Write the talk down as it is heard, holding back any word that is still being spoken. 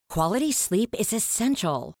Quality sleep is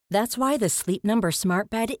essential. That's why the Sleep Number Smart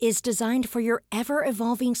Bed is designed for your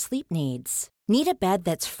ever-evolving sleep needs. Need a bed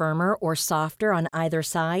that's firmer or softer on either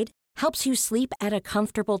side? Helps you sleep at a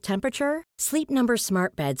comfortable temperature? Sleep Number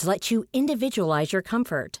Smart Beds let you individualize your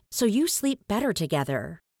comfort so you sleep better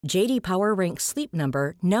together. J.D. Power ranks Sleep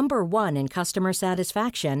Number number 1 in customer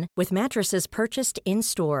satisfaction with mattresses purchased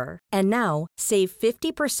in-store. And now, save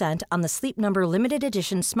 50% on the Sleep Number Limited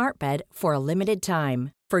Edition Smart Bed for a limited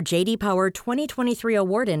time. For J.D. Power 2023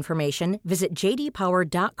 award information, visit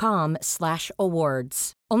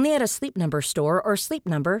jdpower.com/awards. Only at a Sleep Number store or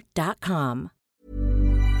sleepnumber.com.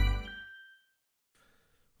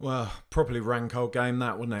 Well, properly rank old game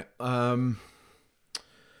that, wasn't it? I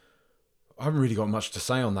haven't really got much to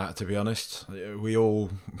say on that, to be honest. We've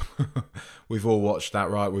all watched that,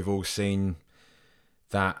 right? We've all seen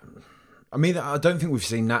that. I mean, I don't think we've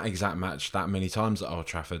seen that exact match that many times at Old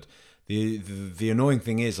Trafford. The annoying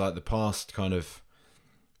thing is, like, the past kind of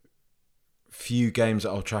few games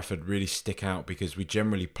at Old Trafford really stick out because we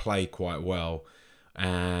generally play quite well,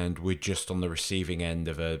 and we're just on the receiving end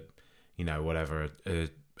of a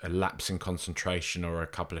lapse in concentration or a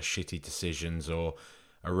couple of shitty decisions or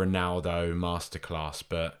a Ronaldo masterclass.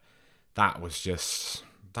 But that was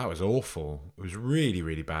awful. It was really,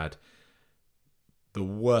 really bad. The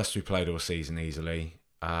worst we played all season easily.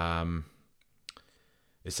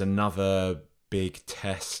 It's another big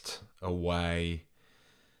test away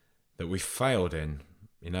that we failed in.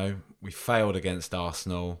 We failed against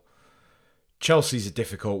Arsenal. Chelsea's a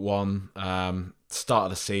difficult one. Start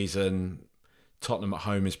of the season, Tottenham at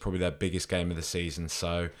home is probably their biggest game of the season,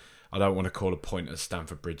 so I don't want to call a point at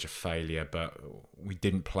Stamford Bridge a failure, but we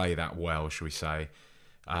didn't play that well, shall we say.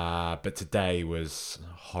 But today was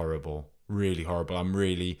horrible, really horrible. I'm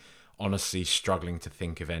really, honestly struggling to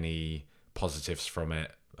think of any positives from it.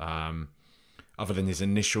 Other than his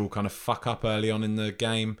initial kind of fuck up early on in the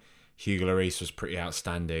game, Hugo Lloris was pretty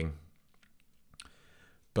outstanding.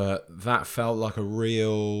 But that felt like a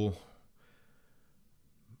real...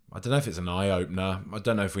 I don't know if it's an eye-opener. I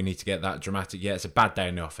don't know if we need to get that dramatic yet. It's a bad day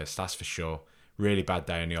in the office, that's for sure. Really bad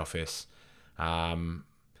day in the office.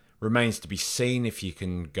 Remains to be seen if you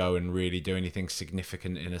can go and really do anything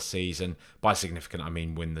significant in a season. By significant, I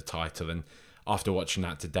mean win the title. And after watching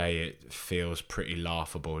that today, it feels pretty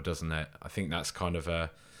laughable, doesn't it? I think that's kind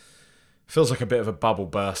of feels like a bit of a bubble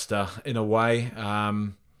burster in a way.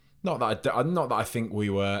 Not that I think we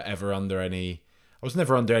were ever under any... I was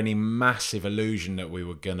never under any massive illusion that we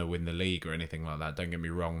were going to win the league or anything like that, don't get me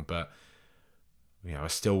wrong, but I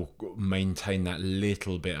still maintain that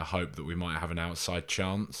little bit of hope that we might have an outside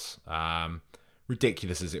chance.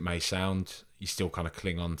 Ridiculous as it may sound, you still kind of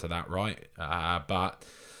cling on to that, right? But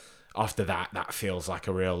after that feels like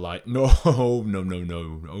a real, no,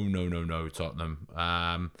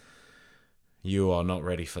 Tottenham. You are not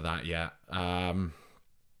ready for that yet. There's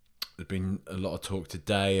been a lot of talk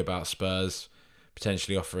today about Spurs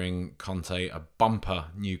potentially offering Conte a bumper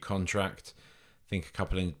new contract. I think a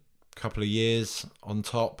couple of years on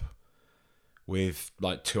top, with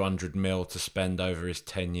like 200 mil to spend over his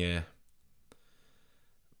tenure.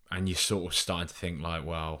 And you're sort of starting to think like,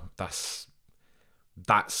 well, that's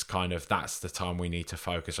the time we need to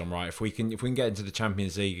focus on, right? If we can get into the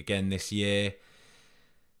Champions League again this year,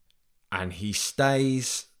 and he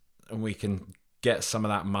stays, and we can get some of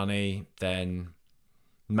that money, then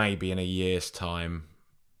maybe in a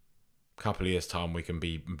couple of years' time, we can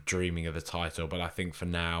be dreaming of the title. But I think for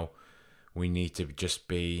now, we need to just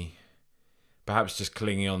be perhaps just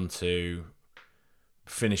clinging on to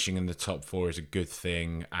finishing in the top four is a good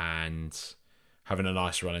thing, and having a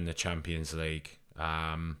nice run in the Champions League.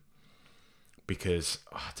 Because,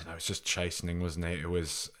 I don't know, it's just chastening, wasn't it? It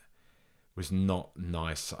was not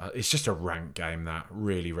nice. It's just a rank game, that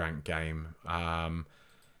really rank game.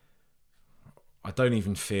 I don't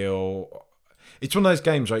even feel... It's one of those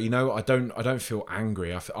games, right? I don't feel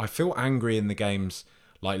angry. I feel angry in the games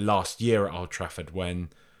like last year at Old Trafford, when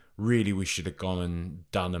really we should have gone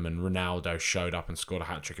and done them, and Ronaldo showed up and scored a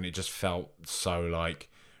hat-trick, and it just felt so like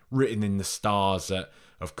written in the stars that,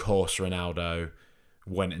 of course, Ronaldo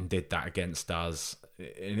went and did that against us.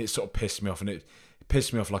 And it sort of pissed me off, and it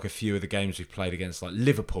pissed me off like a few of the games we've played against, like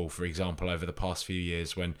Liverpool, for example, over the past few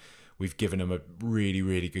years, when we've given them a really,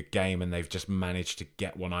 really good game and they've just managed to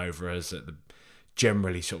get one over us at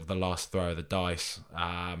generally sort of the last throw of the dice.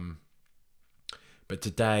 But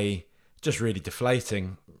today, just really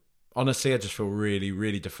deflating. Honestly, I just feel really,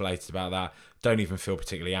 really deflated about that. Don't even feel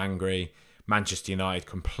particularly angry. Manchester United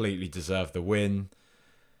completely deserved the win.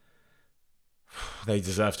 They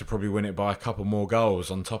deserve to probably win it by a couple more goals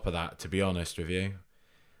on top of that, to be honest with you.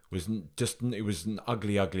 it was an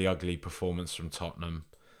ugly, ugly, ugly performance from Tottenham.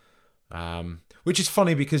 Which is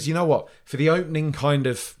funny because you know what? For the opening kind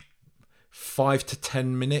of 5 to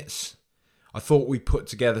 10 minutes, I thought we put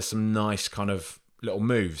together some nice kind of little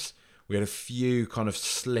moves. We had a few kind of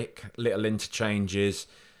slick little interchanges.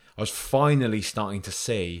 I was finally starting to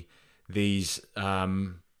see these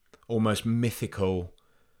almost mythical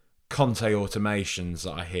Conte automations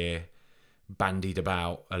that I hear bandied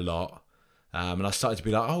about a lot. And I started to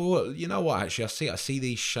be like, oh, well, you know what? Actually, I see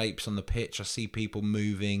these shapes on the pitch. I see people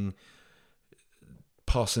moving,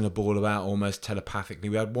 passing the ball about almost telepathically.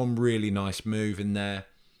 We had one really nice move in there.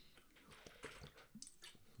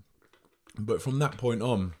 But from that point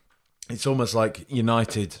on, it's almost like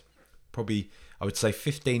United, probably, I would say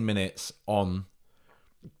 15 minutes on,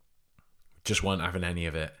 just weren't having any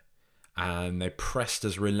of it. And they pressed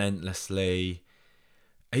us relentlessly.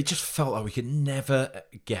 It just felt like we could never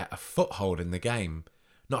get a foothold in the game.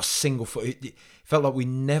 Not a single foot. It felt like we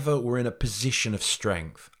never were in a position of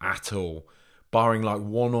strength at all, barring like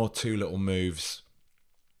one or two little moves.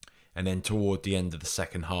 And then toward the end of the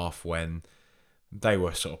second half, when they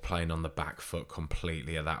were sort of playing on the back foot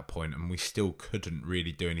completely at that point, and we still couldn't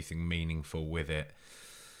really do anything meaningful with it.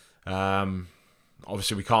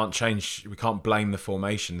 Obviously, we can't blame the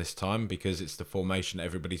formation this time because it's the formation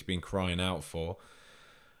everybody's been crying out for.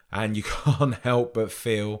 And you can't help but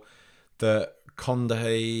feel that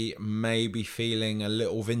Conte may be feeling a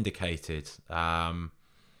little vindicated. Yves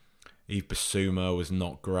Bissouma was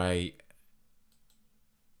not great.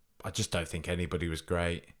 I just don't think anybody was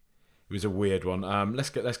great. It was a weird one. Let's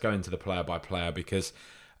go into the player by player because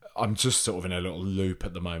I'm just sort of in a little loop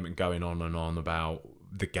at the moment, going on and on about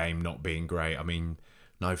the game not being great. I mean,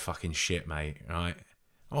 no fucking shit, mate. Right?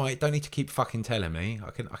 All right, don't need to keep fucking telling me.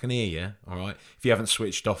 I can hear you. All right, if you haven't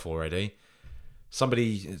switched off already.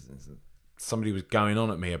 Somebody was going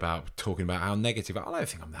on at me about talking about how negative. I don't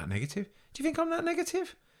think I'm that negative. Do you think I'm that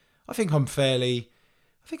negative? I think I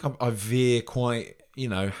veer quite,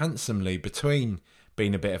 handsomely between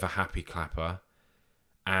being a bit of a happy clapper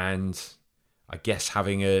and I guess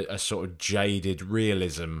having a sort of jaded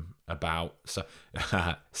realism about. So,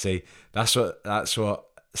 see, that's what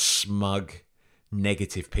smug,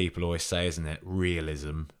 negative people always say, isn't it?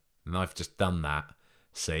 Realism. And I've just done that.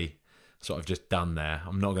 See, that's what I've just done there.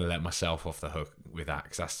 I'm not going to let myself off the hook with that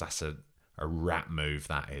because that's a rat move.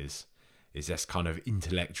 That is this kind of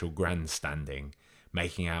intellectual grandstanding,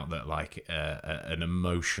 making out that like an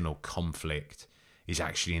emotional conflict is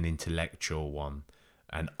actually an intellectual one,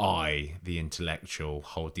 and I, the intellectual,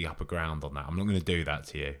 hold the upper ground on that. I'm not going to do that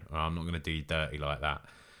to you. I'm not going to do you dirty like that.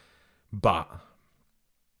 But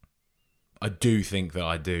I do think that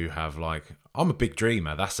I do have, I'm a big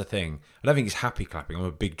dreamer. That's the thing. I don't think it's happy clapping. I'm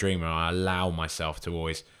a big dreamer. I allow myself to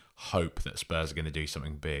always hope that Spurs are going to do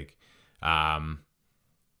something big.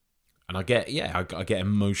 And I get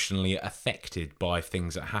emotionally affected by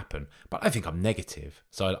things that happen. But I think I'm negative.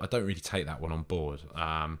 So I don't really take that one on board.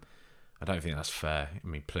 I don't think that's fair. I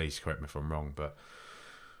mean, please correct me if I'm wrong. But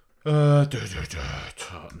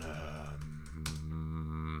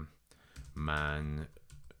Tottenham, Man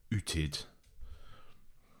United.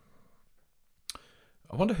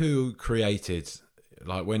 I wonder who created,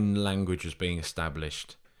 when language was being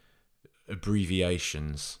established,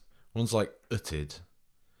 abbreviations. One's like UTID.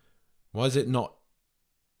 Why is it not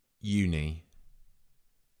uni?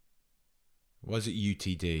 Why is it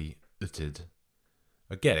UTD, UTID?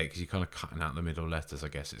 I get it, because you're kind of cutting out the middle letters, I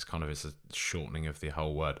guess. It's a shortening of the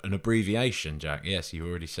whole word. An abbreviation, Jack. Yes, you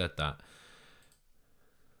already said that.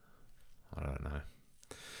 I don't know.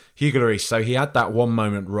 Hugo Lloris, so he had that one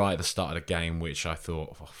moment right at the start of the game, which I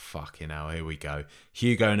thought, oh, fucking hell, here we go.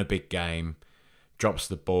 Hugo in a big game, drops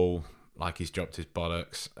the ball like he's dropped his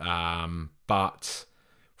bollocks. But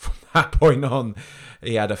from that point on,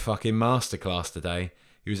 he had a fucking masterclass today.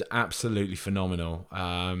 He was absolutely phenomenal.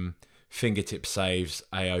 Fingertip saves,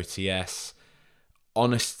 AOTS.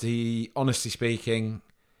 Honestly speaking,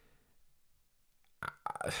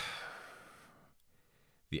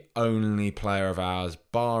 the only player of ours,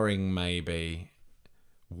 barring maybe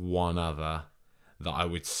one other, that I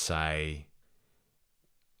would say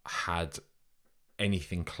had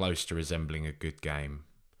anything close to resembling a good game.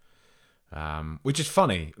 Which is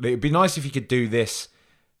funny. It'd be nice if he could do this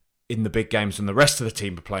in the big games when the rest of the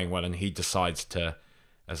team are playing well and he decides to,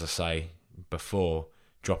 as I say before,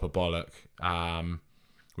 drop a bollock,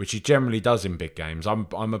 which he generally does in big games. I'm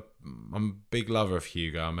a big lover of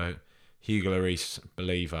Hugo. I'm a Hugo Lloris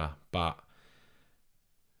believer, but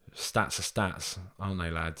stats are stats, aren't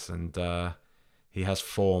they, lads? And he has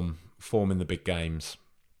form in the big games.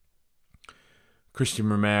 Christian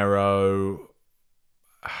Romero,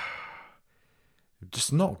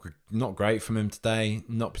 just not great from him today.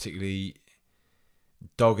 Not particularly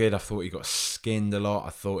dogged. I thought he got skinned a lot. I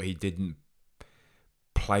thought he didn't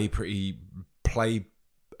play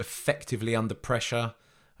effectively under pressure.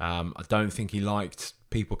 I don't think he liked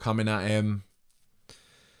people coming at him.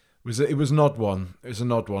 It was an odd one. It was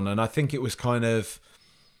an odd one, and I think it was kind of.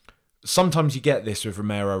 Sometimes you get this with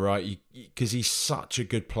Romero, right? Because he's such a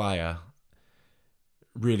good player.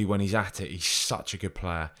 Really, when he's at it, he's such a good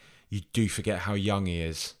player. You do forget how young he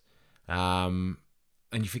is, and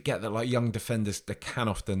you forget that like young defenders, they can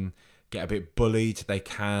often get a bit bullied. They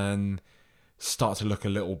can start to look a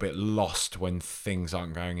little bit lost when things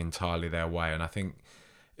aren't going entirely their way. And I think,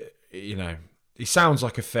 he sounds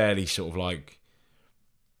like a fairly sort of like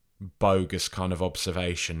bogus kind of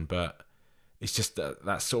observation, but it's just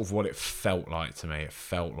that's sort of what it felt like to me. It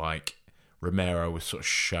felt like Romero was sort of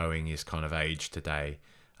showing his kind of age today.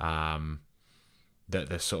 That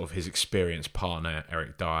the sort of his experienced partner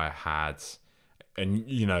Eric Dyer had, and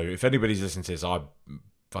if anybody's listening to this, I've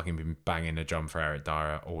fucking been banging the drum for Eric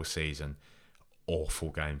Dyer all season.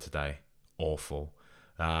 Awful game today, awful.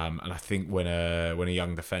 And I think when a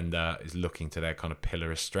young defender is looking to their kind of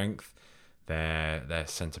pillar of strength, their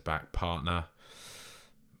centre back partner,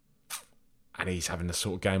 and he's having the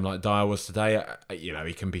sort of game like Dyer was today,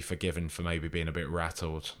 he can be forgiven for maybe being a bit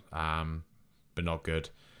rattled, but not good.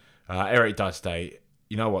 Eric Dyer today,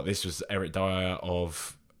 you know what? This was Eric Dyer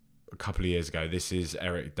of a couple of years ago. This is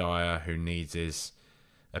Eric Dyer who needs his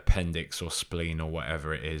appendix or spleen or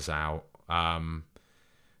whatever it is out.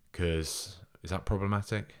 Because is that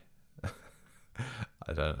problematic?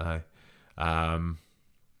 I don't know.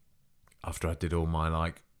 After I did all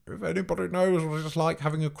my if anybody knows what it's like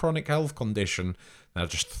having a chronic health condition, now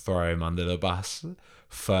just throw him under the bus.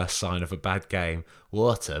 First sign of a bad game.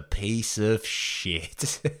 What a piece of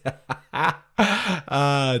shit.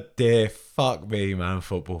 Ah, dear. Fuck me, man,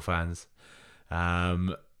 football fans.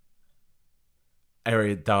 Eric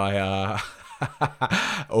Dyer.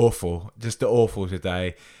 Awful. Just awful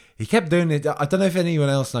today. He kept doing it. I don't know if anyone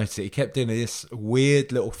else noticed it. He kept doing this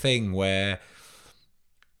weird little thing where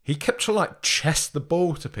he kept trying to chest the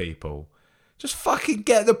ball to people. Just fucking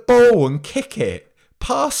get the ball and kick it.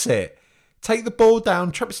 Pass it. Take the ball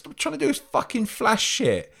down. Stop trying to do his fucking flash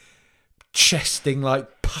shit. Chesting,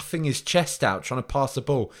 puffing his chest out, trying to pass the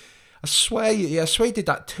ball. I swear he did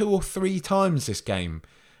that 2 or 3 times this game.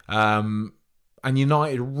 And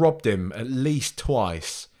United robbed him at least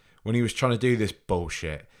twice when he was trying to do this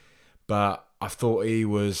bullshit. But I thought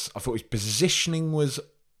his positioning was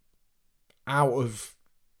out of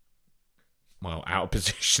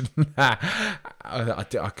position.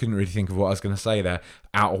 I couldn't really think of what I was going to say there.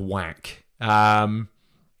 Out of whack. I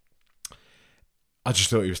just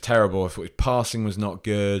thought he was terrible. I thought his passing was not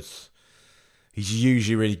good. He's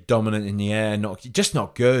usually really dominant in the air,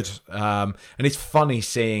 not good. And it's funny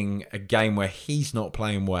seeing a game where he's not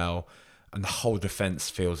playing well and the whole defence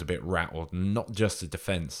feels a bit rattled. Not just the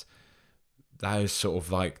defence. That is sort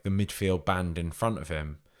of like the midfield band in front of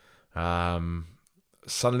him.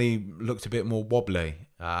 Suddenly looked a bit more wobbly.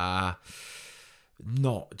 Not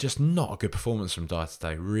a good performance from Dyer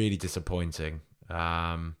today. Really disappointing. He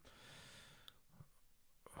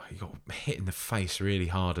got hit in the face really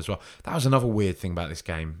hard as well. That was another weird thing about this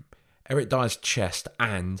game. Eric Dyer's chest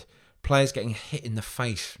and players getting hit in the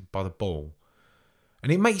face by the ball.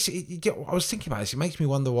 And I was thinking about this, it makes me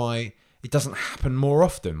wonder why it doesn't happen more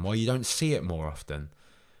often, why you don't see it more often.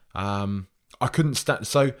 I couldn't stand...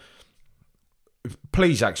 So,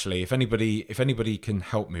 please, actually, if anybody can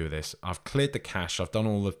help me with this, I've cleared the cache, I've done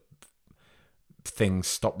all the things,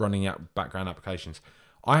 stop running out background applications.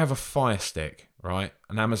 I have a Fire Stick, right?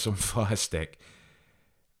 An Amazon Fire Stick.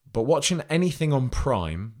 But watching anything on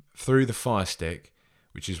Prime through the Fire Stick,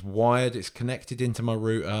 which is wired, it's connected into my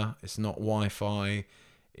router, it's not Wi-Fi,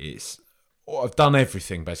 I've done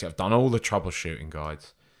everything, basically. I've done all the troubleshooting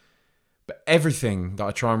guides. But everything that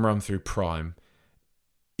I try and run through Prime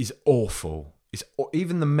is awful.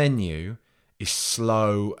 Even the menu is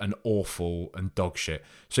slow and awful and dog shit.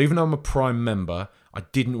 So even though I'm a Prime member, I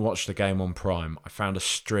didn't watch the game on Prime. I found a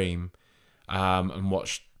stream and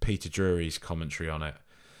watched Peter Drury's commentary on it.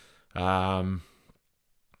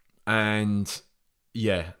 And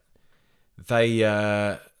yeah,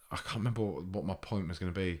 they... I can't remember what my point was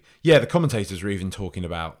going to be. Yeah, the commentators were even talking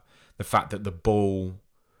about the fact that the ball...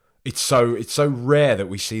 It's so rare that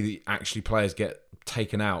we see actually players get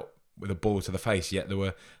taken out with a ball to the face, yet there were,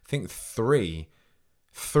 I think, three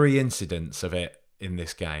incidents of it in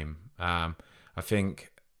this game. I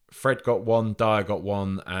think Fred got one, Dyer got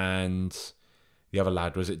one, and the other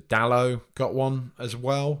lad, was it Dallo, got one as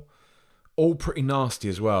well. all pretty nasty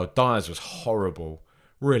as well. Dyer's was horrible,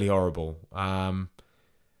 really horrible.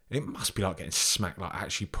 It must be like getting smacked, like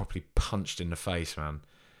actually properly punched in the face, man.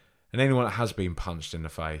 And anyone that has been punched in the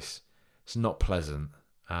face, it's not pleasant.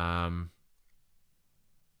 Yeah.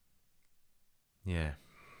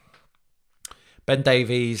 Ben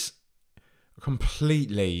Davies,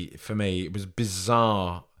 completely, for me, it was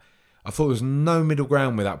bizarre. I thought there was no middle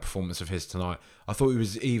ground with that performance of his tonight. I thought he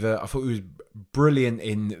was brilliant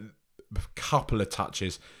in a couple of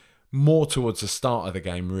touches, more towards the start of the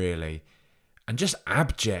game, really, and just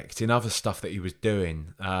abject in other stuff that he was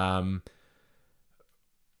doing.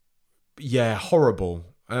 Yeah, horrible.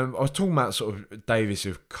 I was talking about sort of Davies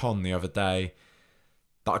with Con the other day,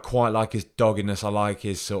 that I quite like his doggedness. I like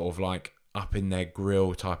his sort of like up in their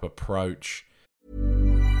grill type approach.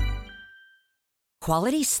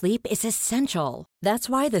 Quality sleep is essential. That's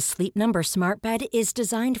why the Sleep Number Smart Bed is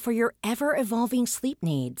designed for your ever-evolving sleep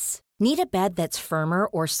needs. Need a bed that's firmer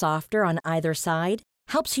or softer on either side?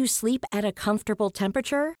 Helps you sleep at a comfortable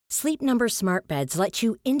temperature? Sleep Number Smart Beds let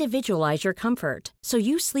you individualize your comfort, so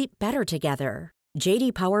you sleep better together.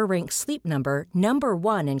 J.D. Power ranks Sleep Number number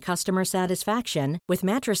 1 in customer satisfaction with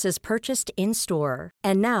mattresses purchased in-store.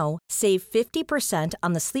 And now, save 50%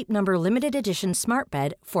 on the Sleep Number Limited Edition Smart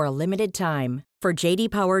Bed for a limited time. For J.D.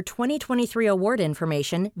 Power 2023 award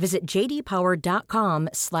information, visit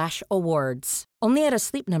jdpower.com/awards. Only at a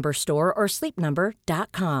Sleep Number store or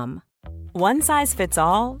sleepnumber.com. One size fits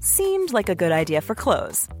all seemed like a good idea for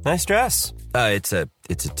clothes. Nice dress. It's a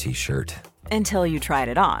t-shirt. Until you tried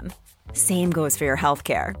it on. Same goes for your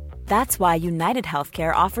healthcare. That's why United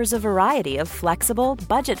Healthcare offers a variety of flexible,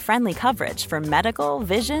 budget-friendly coverage for medical,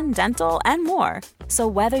 vision, dental, and more. So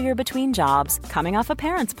whether you're between jobs, coming off a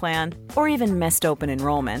parent's plan, or even missed open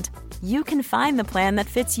enrollment, you can find the plan that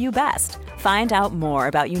fits you best. Find out more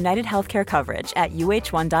about United Healthcare coverage at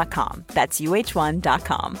uh1.com. That's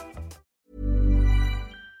uh1.com.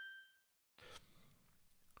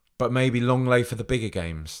 But maybe long lay for the bigger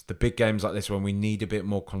games. The big games like this when we need a bit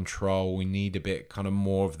more control. We need a bit kind of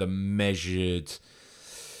more of the measured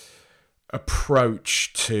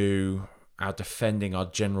approach to our defending, our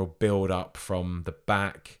general build-up from the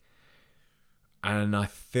back. And I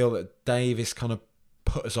feel that Davies kind of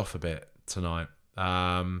put us off a bit tonight.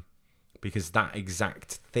 Because that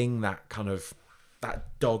exact thing, that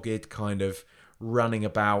dogged kind of running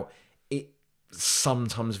about, it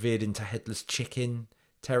sometimes veered into headless chicken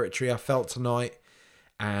territory, I felt tonight,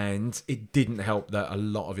 and it didn't help that a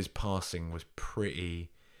lot of his passing was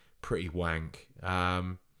pretty wank.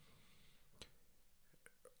 I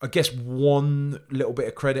guess one little bit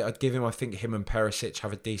of credit I'd give him, I think him and Perisic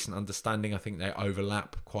have a decent understanding. I think they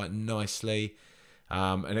overlap quite nicely.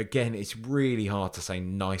 And again, it's really hard to say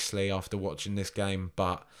nicely after watching this game,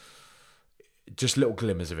 but just little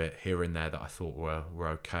glimmers of it here and there that I thought were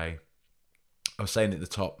okay. I was saying at the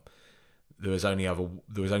top, there was only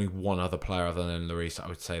one other player other than Lloris I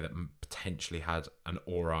would say that potentially had an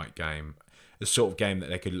all right game. The sort of game that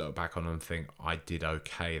they could look back on and think, I did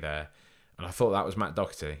okay there. And I thought that was Matt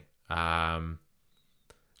Doherty.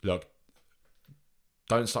 Look,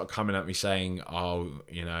 don't start coming at me saying, oh,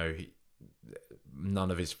 none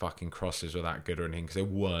of his fucking crosses were that good or anything, because they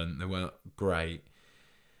weren't great.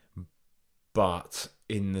 But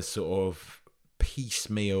in the sort of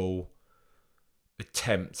piecemeal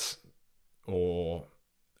attempts, or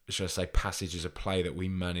should I say passages of play that we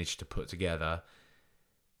managed to put together,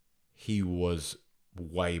 he was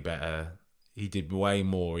way better. He did way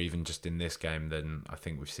more even just in this game than I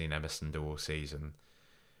think we've seen Emerson do all season.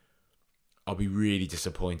 I'll be really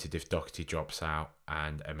disappointed if Doherty drops out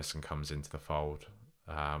and Emerson comes into the fold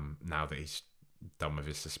now that he's done with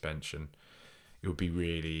his suspension. It would be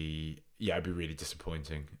really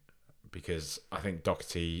disappointing, because I think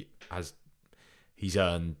Doherty he's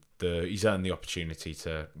earned the opportunity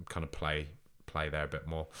to kind of play there a bit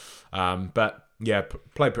more. But yeah,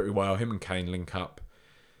 played pretty well. Him and Kane link up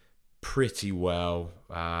pretty well.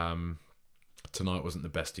 Tonight wasn't the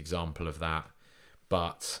best example of that,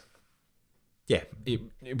 but yeah,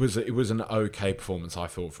 it was an okay performance, I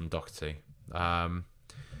thought, from Doherty. We'll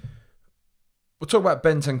talk about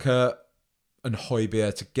Bentancur and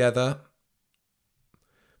Højbjerg together,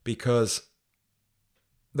 because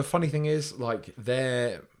the funny thing is, like,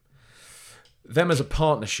 them as a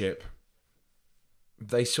partnership,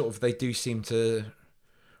 they do seem to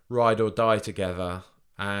ride or die together,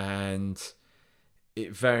 and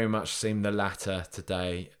it very much seemed the latter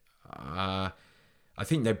today. I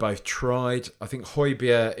think they both tried. I think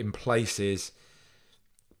Højbjerg in places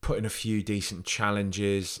put in a few decent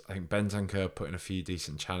challenges. I think Bentancur put in a few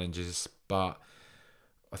decent challenges, but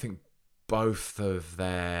I think both of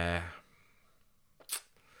their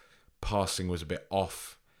passing was a bit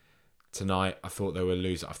off tonight. I thought they were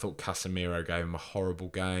losing. I thought Casemiro gave him a horrible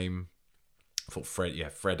game. I thought Fred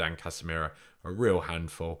and Casemiro are a real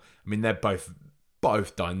handful. I mean, they're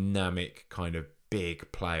both dynamic, kind of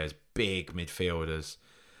big players, big midfielders,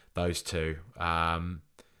 those two. And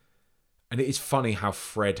it is funny how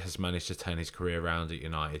Fred has managed to turn his career around at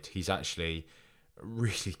United. He's actually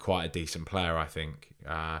really quite a decent player, I think.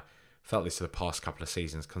 Felt this for the past couple of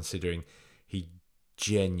seasons, considering he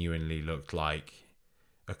genuinely looked like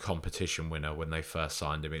a competition winner when they first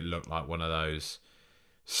signed him. It looked like one of those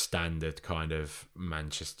standard kind of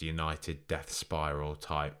Manchester United death spiral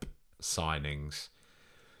type signings.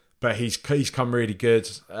 But he's come really good,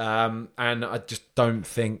 and I just don't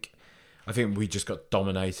think... I think we just got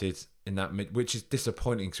dominated in that mid, which is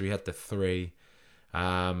disappointing because we had the 3.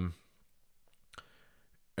 And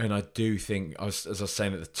I do think, as I was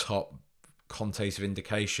saying at the top, Conte's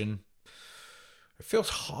vindication. It feels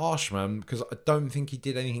harsh, man, because I don't think he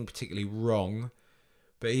did anything particularly wrong.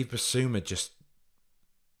 But Yves Bissouma just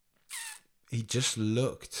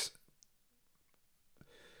looked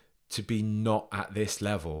to be not at this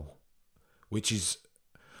level, which is...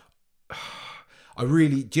 I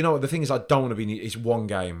really... Do you know what? The thing is, I don't want to be... It's one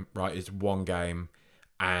game, right? It's one game,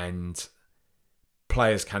 and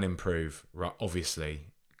players can improve, right? Obviously,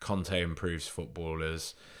 Conte improves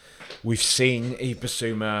footballers. We've seen Yves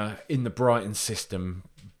Bissouma in the Brighton system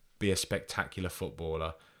be a spectacular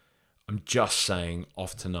footballer. I'm just saying,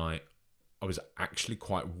 off tonight, I was actually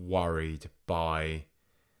quite worried by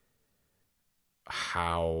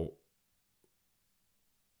how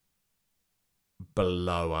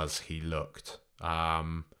below us he looked. At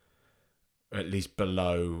least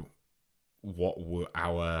below what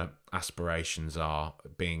our aspirations are,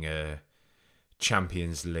 being a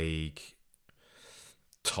Champions League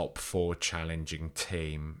top 4 challenging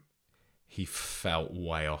team. He felt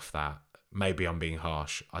way off that. Maybe I'm being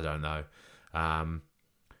harsh, I don't know. And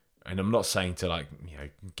I'm not saying to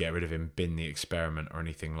get rid of him, bin the experiment or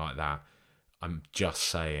anything like that. I'm just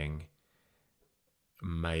saying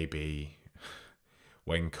maybe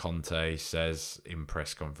when Conte says in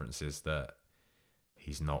press conferences that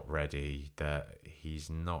he's not ready, I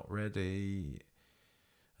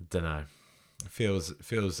don't know. It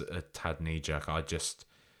feels a tad knee-jerk. I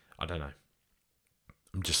don't know.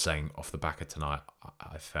 I'm just saying, off the back of tonight,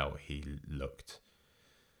 I felt he looked,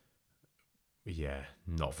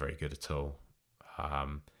 not very good at all.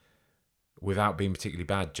 Without being particularly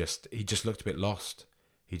bad, he just looked a bit lost.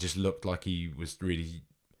 He just looked like he was really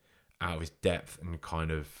out of his depth and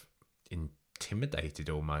kind of intimidated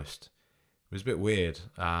almost. It was a bit weird.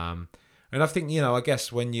 And I think, I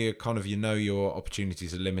guess when you kind of, your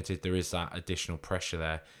opportunities are limited, there is that additional pressure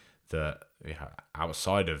there that,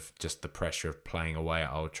 outside of just the pressure of playing away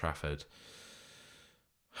at Old Trafford.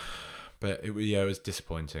 But it was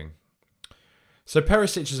disappointing. So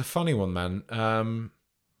Perisic is a funny one, man.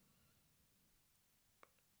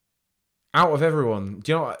 Out of everyone,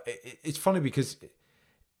 do you know what? It's funny because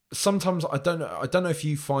sometimes I don't know if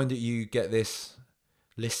you find that you get this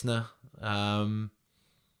listener,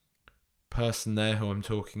 person there who I'm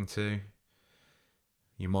talking to.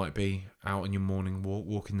 You might be out on your morning walk,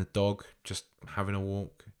 walking the dog, just having a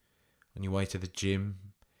walk on your way to the gym.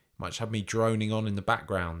 You might just have me droning on in the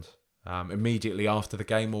background immediately after the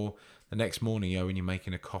game or the next morning, when you're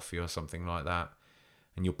making a coffee or something like that,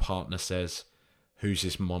 and your partner says, "Who's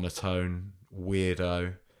this monotone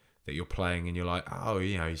weirdo that you're playing?" And you're like, "Oh,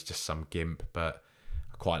 he's just some gimp, but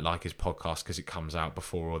I quite like his podcast because it comes out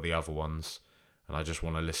before all the other ones, and I just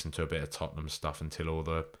want to listen to a bit of Tottenham stuff until all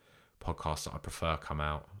the podcasts that I prefer come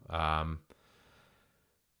out."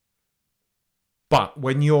 But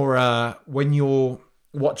when you're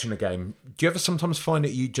watching a game, do you ever sometimes find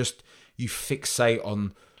that you fixate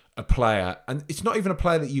on a player, and it's not even a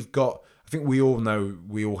player that you've got? I think we all know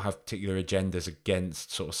we all have particular agendas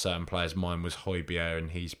against sort of certain players. Mine was Højbjerg,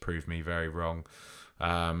 and he's proved me very wrong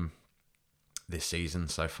this season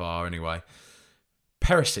so far. Anyway,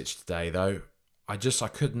 Perisic today though, I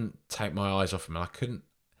couldn't take my eyes off him, and I couldn't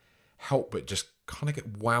help but just kind of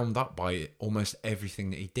get wound up by almost everything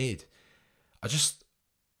that he did.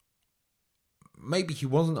 Maybe he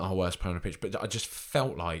wasn't our worst player on the pitch, but I just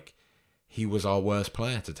felt like he was our worst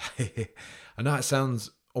player today. I know it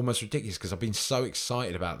sounds almost ridiculous because I've been so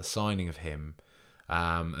excited about the signing of him,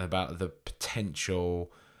 about the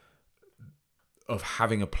potential of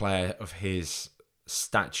having a player of his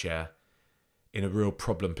stature in a real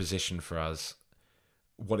problem position for us,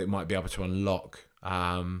 what it might be able to unlock.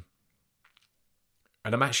 And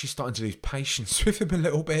I'm actually starting to lose patience with him a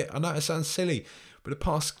little bit. I know it sounds silly, but the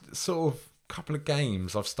past sort of couple of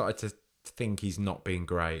games, I've started to think he's not been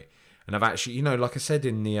great. And I've actually, like I said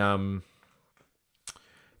in the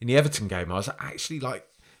Everton game, I was actually like,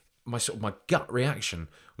 my gut reaction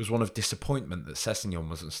was one of disappointment that Sessegnon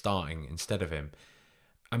wasn't starting instead of him.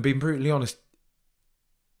 And being brutally honest,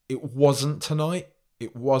 it wasn't tonight.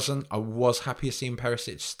 It wasn't. I was happy to see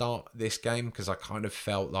Perisic start this game because I kind of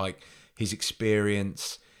felt like his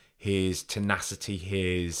experience, his tenacity,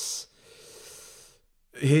 his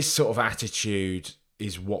sort of attitude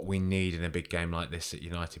is what we need in a big game like this at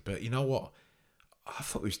United. But you know what? I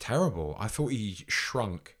thought he was terrible. I thought he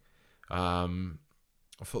shrunk. I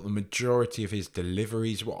thought the majority of his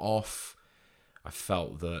deliveries were off. I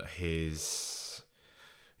felt that his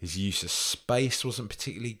use of space wasn't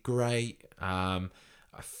particularly great. I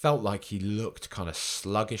felt like he looked kind of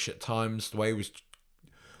sluggish at times. The way he was,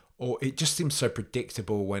 or it just seemed so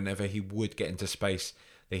predictable whenever he would get into space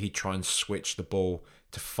that he'd try and switch the ball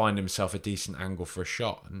to find himself a decent angle for a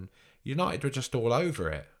shot. And United were just all over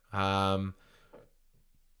it.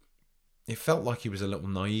 It felt like he was a little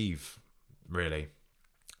naive, really.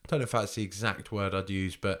 I don't know if that's the exact word I'd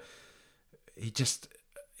use, but he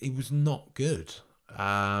was not good.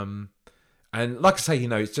 And like I say,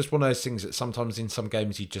 it's just one of those things that sometimes in some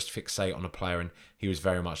games you just fixate on a player, and he was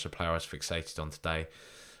very much the player I was fixated on today.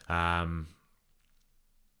 I'm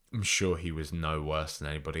sure he was no worse than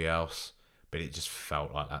anybody else, but it just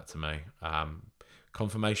felt like that to me.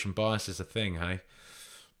 Confirmation bias is a thing, hey?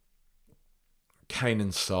 Kane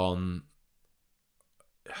and Son,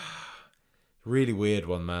 really weird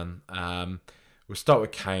one, man. We'll start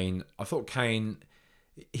with Kane. I thought Kane,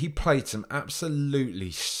 he played some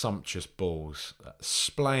absolutely sumptuous balls,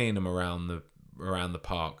 splaying them around the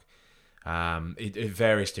park at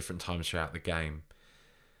various different times throughout the game.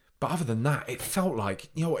 But other than that, it felt like,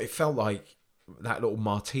 it felt like that little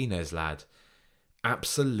Martinez lad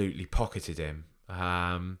absolutely pocketed him.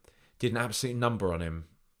 Did an absolute number on him.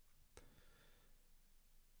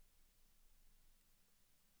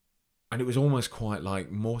 And it was almost quite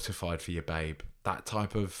like mortified for your babe, that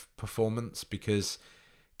type of performance, because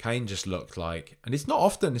Kane just looked like, and it's not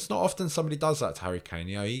often somebody does that to Harry Kane.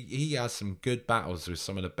 He has some good battles with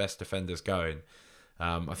some of the best defenders going.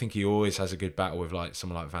 I think he always has a good battle with like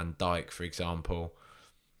someone like Van Dijk, for example.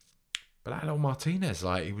 But that little Martinez,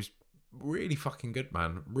 he was really fucking good,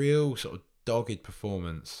 man. Real sort of dogged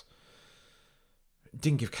performance.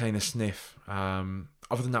 Didn't give Kane a sniff.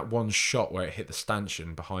 Other than that one shot where it hit the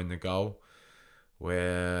stanchion behind the goal,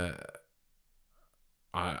 where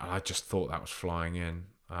I just thought that was flying in.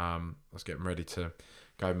 I was getting ready to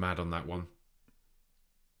go mad on that one.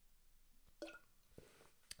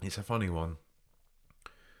 It's a funny one.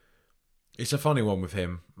 It's a funny one with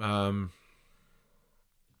him. I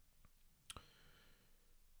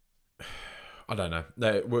don't know.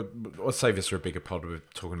 We'll save this for a bigger pod. We're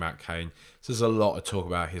talking about Kane. So there's a lot of talk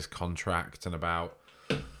about his contract and about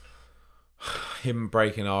him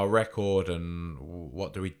breaking our record and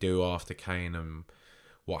what do we do after Kane and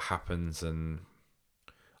what happens, and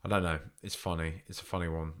I don't know. It's funny. It's a funny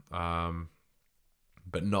one.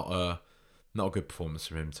 But not a good performance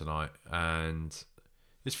from him tonight, and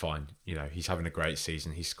it's fine. He's having a great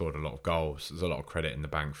season. He scored a lot of goals. There's a lot of credit in the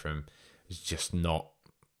bank for him. It's just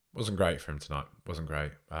wasn't great for him tonight. Wasn't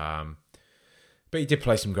great. But he did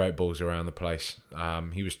play some great balls around the place.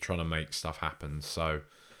 He was trying to make stuff happen. So,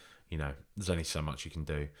 there's only so much you can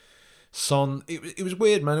do. Son, it was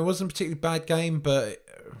weird, man. It wasn't a particularly bad game, but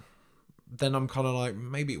then I'm kind of like,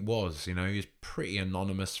 maybe it was. He was pretty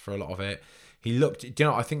anonymous for a lot of it. He looked,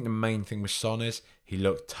 I think the main thing with Son is he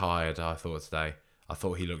looked tired, I thought, today. I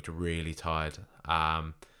thought he looked really tired.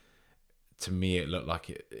 To me, it looked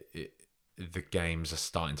like the games are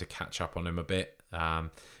starting to catch up on him a bit. And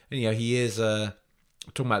he is,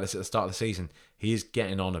 talking about this at the start of the season, he is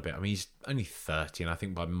getting on a bit. I mean, he's only 30, and I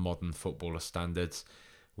think by modern footballer standards,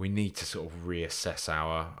 we need to sort of reassess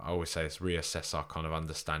our kind of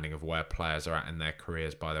understanding of where players are at in their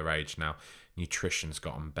careers by their age now. Nutrition's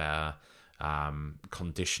gotten better.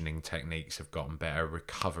 Conditioning techniques have gotten better.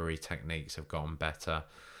 Recovery techniques have gotten better.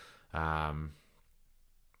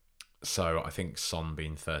 So I think Son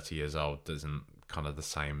being 30 years old isn't kind of the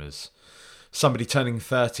same as somebody turning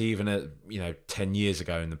 30 even at 10 years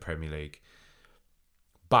ago in the Premier League.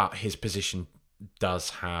 But his position does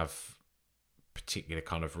have particular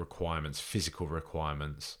kind of requirements, physical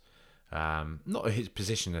requirements. Not his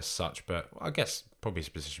position as such, but I guess probably his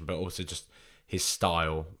position, but also just his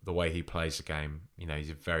style, the way he plays the game. He's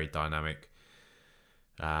a very dynamic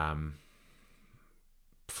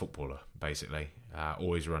footballer, basically.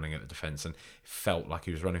 Always running at the defence, and it felt like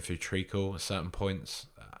he was running through treacle at certain points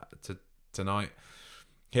tonight.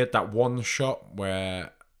 He had that one shot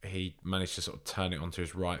where he managed to sort of turn it onto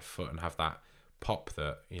his right foot and have that pop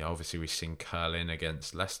that, obviously we've seen curl in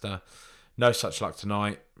against Leicester. No such luck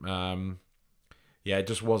tonight. It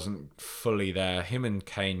just wasn't fully there. Him and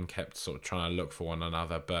Kane kept sort of trying to look for one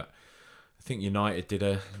another, but I think United did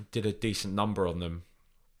a decent number on them.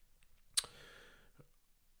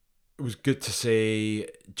 It was good to see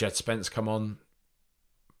Jed Spence come on.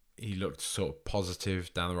 He looked sort of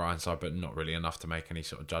positive down the right hand side, but not really enough to make any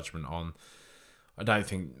sort of judgment on. I don't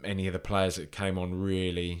think any of the players that came on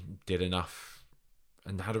really did enough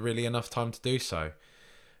and had really enough time to do so.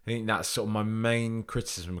 I think that's sort of my main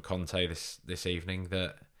criticism of Conte this evening,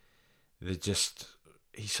 that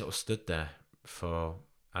he sort of stood there for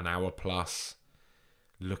an hour plus,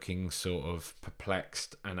 looking sort of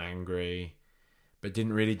perplexed and angry, but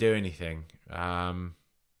didn't really do anything.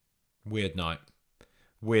 Weird night.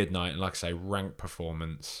 And like I say, rank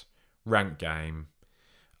performance, rank game,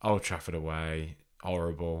 Old Trafford away,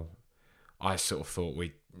 horrible. I sort of thought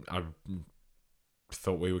we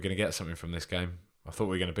were going to get something from this game. I thought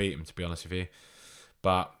we were going to beat him, to be honest with you.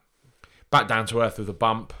 But back down to earth with a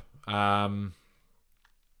bump.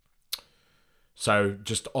 So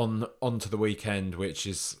just on to the weekend, which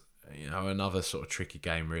is another sort of tricky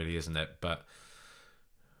game, really, isn't it? But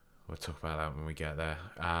we'll talk about that when we get there.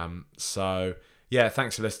 So yeah,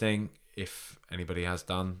 thanks for listening. If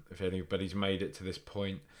anybody's made it to this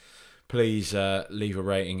point, please leave a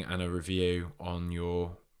rating and a review on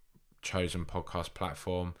your chosen podcast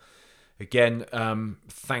platform. Again,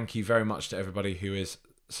 thank you very much to everybody who is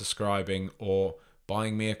subscribing or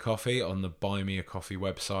buying me a coffee on the Buy Me a Coffee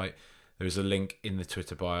website. There is a link in the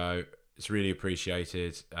Twitter bio. It's really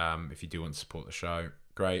appreciated. If you do want to support the show,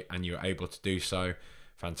 great, and you're able to do so,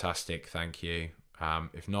 fantastic, thank you.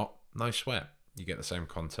 If not, no sweat. You get the same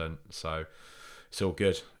content, so it's all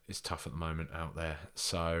good. It's tough at the moment out there.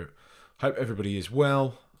 So hope everybody is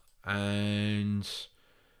well, and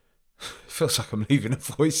feels like I'm leaving a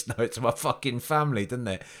voice note to my fucking family, doesn't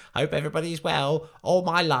it? Hope everybody's well. All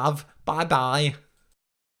my love. Bye-bye.